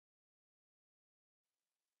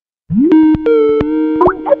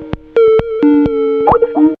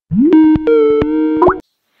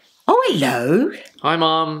Hello. Hi,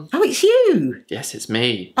 Mum. Oh, it's you. Yes, it's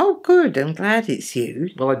me. Oh, good. I'm glad it's you.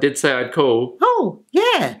 Well, I did say I'd call. Oh,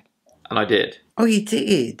 yeah. And I did. Oh, you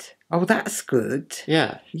did? Oh, that's good.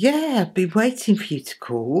 Yeah. Yeah, I've been waiting for you to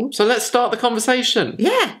call. So let's start the conversation.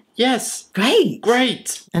 Yeah. Yes. Great.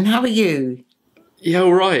 Great. And how are you? Yeah,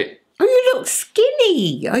 all right. Oh, you look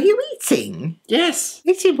skinny. Are you eating? Yes.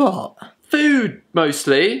 Eating what? Food,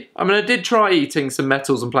 mostly. I mean, I did try eating some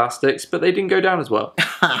metals and plastics, but they didn't go down as well.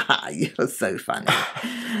 You're so funny.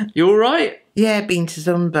 You all right? Yeah, been to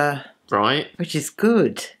Zumba. Right. Which is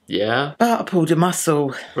good. Yeah. But I pulled a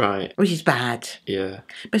muscle. Right. Which is bad. Yeah.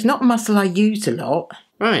 But it's not a muscle I use a lot.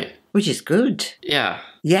 Right. Which is good. Yeah.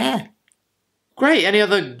 Yeah. Great. Any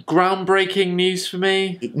other groundbreaking news for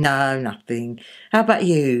me? No, nothing. How about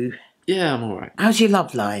you? Yeah, I'm all right. How's your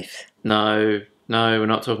love life? No, we're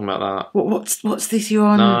not talking about that. What's this you're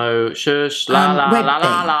on? No, shush, la la la la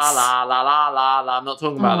la la la la la la. I'm not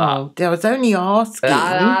talking about that. I was only asking.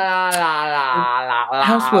 La la la la la.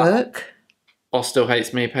 How's work? Boss still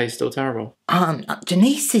hates me, pay's still terrible.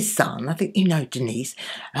 Denise's son, I think you know Denise,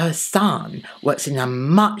 her son works in a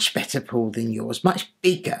much better pool than yours, much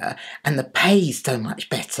bigger, and the pay's so much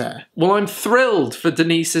better. Well, I'm thrilled for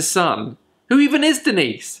Denise's son. Who even is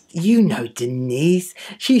Denise? You know Denise.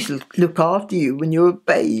 She used to look after you when you were a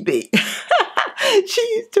baby. She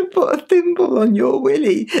used to put a thimble on your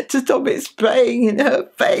willy to stop it spraying in her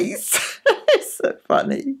face. It's so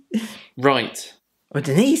funny. Right. Well,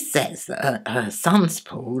 Denise says that her son's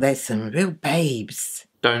pool, there's some real babes.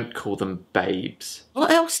 Don't call them babes.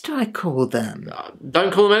 What else do I call them?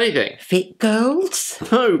 Don't call them anything. Fit girls?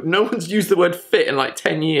 No one's used the word fit in like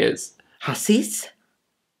 10 years. Hussies?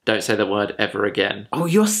 Don't say the word ever again. Oh,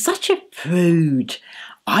 you're such a prude.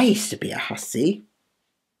 I used to be a hussy.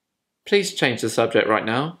 Please change the subject right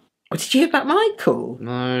now. Oh, did you hear about Michael?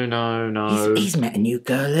 No. He's met a new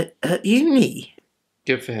girl at uni.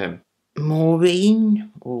 Good for him.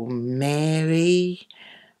 Maureen or Mary.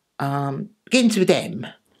 Begins with M.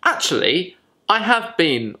 Actually, I have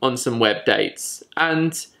been on some web dates,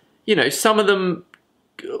 and, you know, some of them,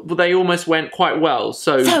 they almost went quite well,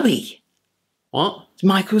 so... Zoe! What? It's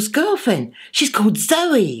Michael's girlfriend. She's called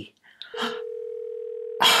Zoe.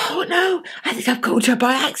 Oh, no. I think I've called her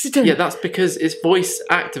by accident. Yeah, that's because it's voice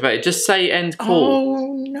activated. Just say end call.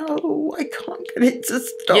 Oh, no. I can't get it to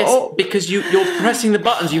stop. Yes, because you're pressing the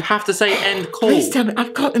buttons. You have to say end call. Please tell me. I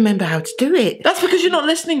can't remember how to do it. That's because you're not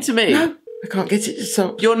listening to me. No, I can't get it to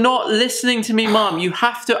stop. You're not listening to me, Mum. You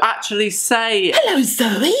have to actually say... Hello,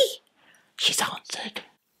 Zoe. She's answered.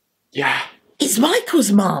 Yeah. It's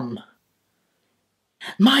Michael's mum.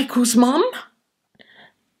 Michael's mum?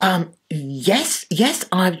 Yes,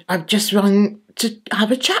 I've just rung to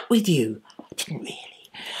have a chat with you. I didn't really.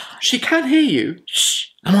 She can hear you. Shh,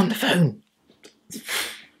 I'm on the phone.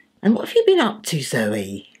 And what have you been up to,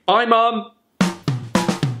 Zoe? Hi, Mum.